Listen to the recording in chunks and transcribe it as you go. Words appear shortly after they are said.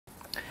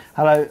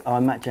Hello,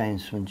 I'm Matt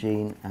James from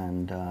Gene,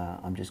 and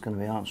I'm just going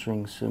to be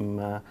answering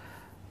some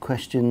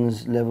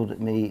questions levelled at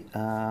me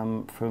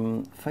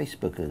from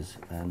Facebookers,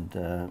 and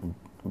I'm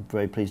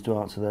very pleased to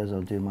answer those.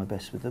 I'll do my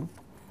best with them.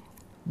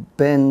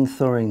 Ben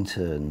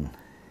Thorington.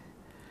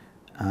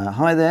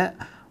 Hi there,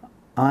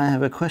 I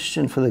have a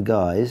question for the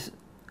guys.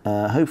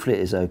 Hopefully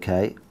it is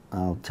okay,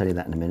 I'll tell you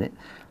that in a minute.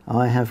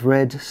 I have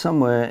read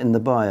somewhere in the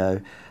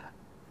bio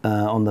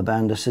on the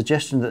band a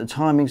suggestion that the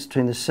timings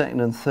between the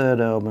second and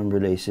third album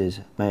releases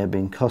may have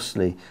been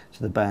costly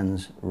to the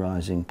band's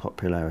rising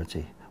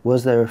popularity.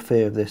 Was there a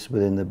fear of this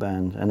within the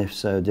band, and if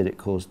so, did it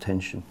cause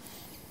tension?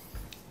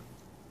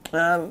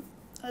 I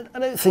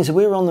don't think so.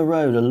 We were on the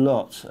road a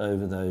lot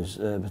over those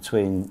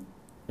between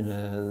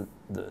that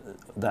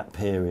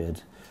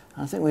period.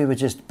 I think we were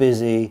just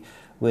busy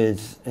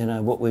with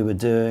what we were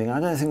doing. I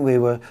don't think we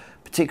were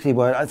particularly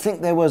worried. I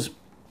think there was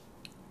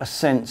a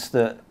sense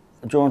that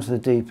Drawn to the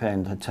Deep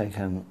End had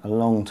taken a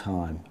long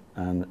time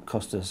and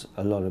cost us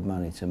a lot of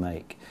money to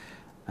make.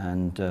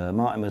 And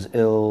Martin was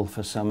ill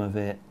for some of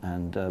it,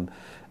 and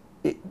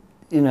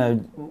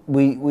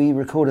we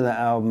recorded that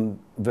album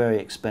very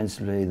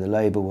expensively. The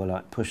label were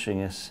like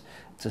pushing us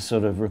to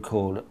sort of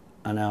record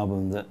an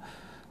album that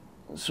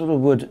sort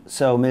of would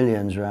sell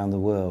millions around the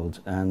world,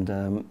 and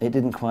it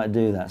didn't quite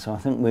do that. So I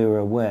think we were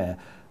aware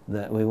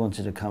that we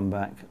wanted to come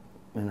back,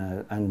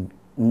 and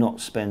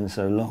not spend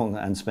so long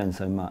and spend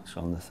so much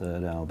on the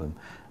third album.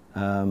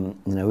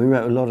 We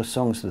wrote a lot of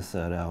songs for the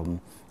third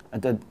album. I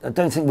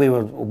don't think we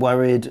were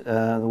worried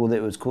that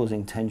it was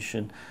causing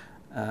tension,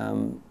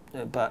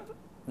 but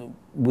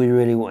we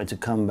really wanted to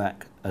come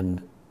back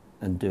and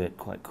do it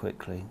quite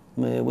quickly.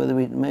 Whether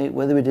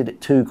we did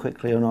it too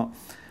quickly or not,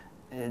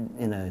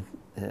 I'm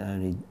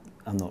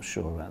not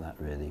sure about that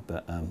really.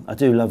 But I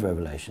do love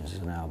Revelations as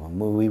an album.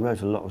 We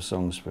wrote a lot of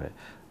songs for it,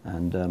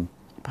 and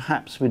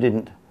perhaps we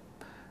didn't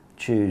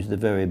choose the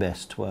very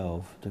best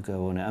 12 to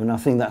go on it. I mean, I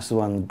think that's the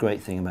one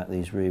great thing about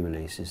these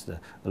re-releases, a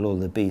lot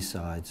of the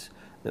B-sides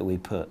that we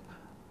put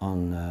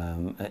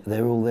on,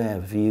 they're all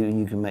there for you, and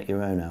you can make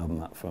your own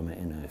album up from it,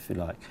 if you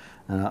like.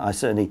 And I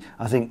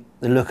think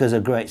The Looker's a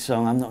great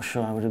song. I'm not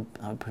sure I would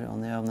put it on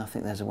the album. I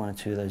think there's one or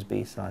two of those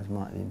B-sides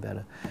might have been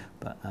better.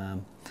 But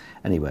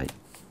anyway,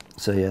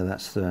 so yeah,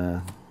 that's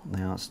the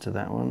answer to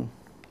that one.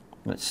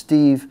 That's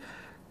Steve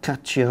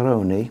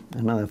Cacciaroni,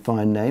 another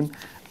fine name.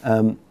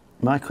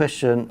 My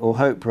question, or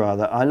hope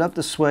rather, I love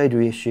the Suede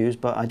reissues,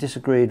 but I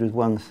disagreed with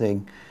one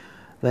thing.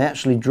 They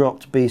actually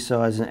dropped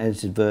B-sides and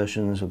edited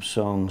versions of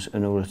songs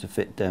in order to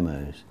fit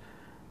demos.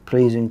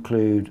 Please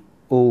include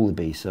all the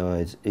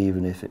B-sides,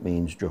 even if it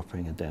means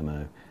dropping a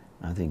demo.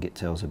 I think it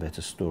tells a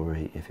better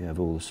story if you have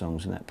all the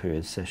songs in that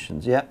period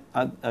sessions. Yeah,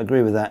 I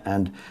agree with that,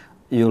 and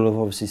you'll have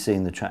obviously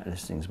seen the track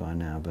listings by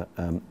now, but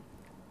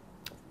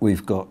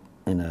we've got,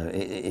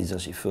 it is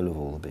actually full of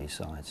all the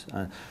B-sides.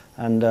 I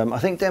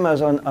think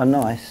demos are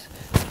nice.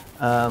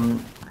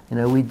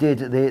 We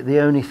did, the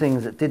only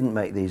things that didn't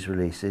make these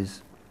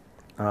releases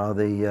are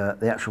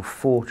the actual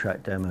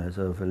 4-track demos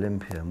of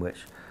Olympian,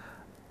 which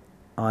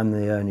I'm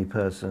the only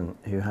person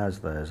who has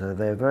those.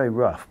 They're very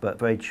rough but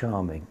very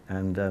charming,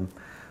 and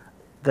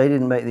they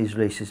didn't make these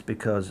releases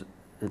because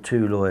the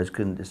two lawyers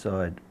couldn't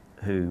decide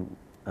who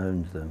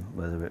owned them,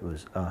 whether it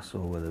was us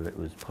or whether it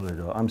was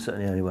Polydor. I'm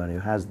certainly the only one who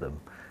has them,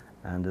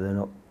 and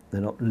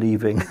they're not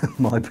leaving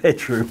my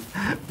bedroom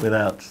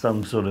without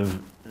some sort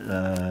of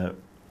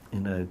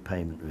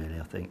payment, really,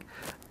 I think.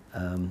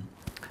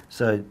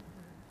 So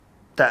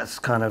that's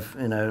kind of,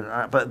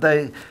 but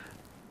they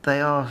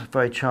are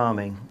very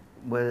charming.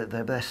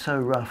 They're so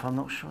rough, I'm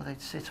not sure they'd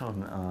sit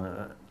on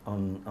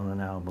an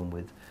album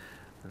with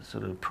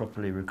sort of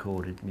properly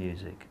recorded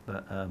music.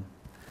 But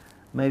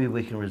maybe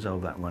we can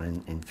resolve that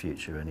one in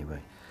future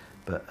anyway.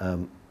 But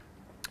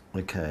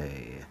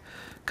okay.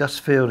 Gus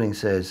Fielding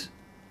says,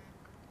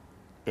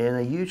 in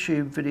a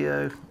YouTube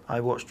video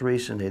I watched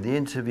recently, the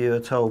interviewer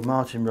told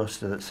Martin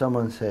Roster that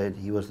someone said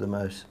he was the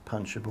most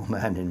punchable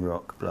man in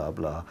rock, blah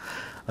blah.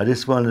 I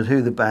just wondered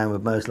who the band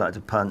would most like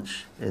to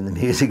punch in the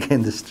music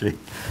industry.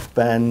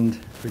 Band,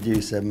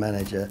 producer,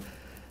 manager.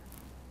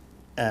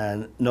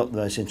 And not the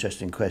most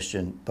interesting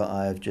question, but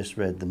I have just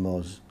read the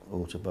Moz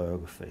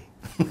autobiography.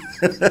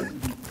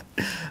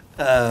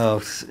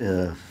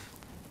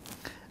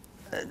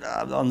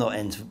 I'm not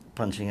into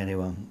punching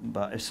anyone,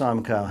 but if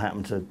Simon Cowell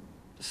happened to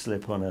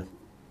slip on a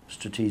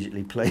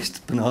strategically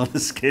placed banana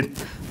skin,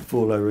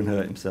 fall over and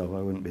hurt himself,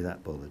 I wouldn't be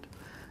that bothered.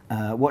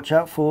 Watch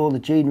out for the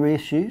Gene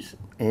reissues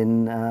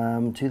in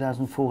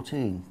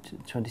 2014,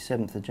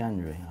 27th of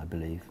January, I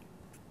believe.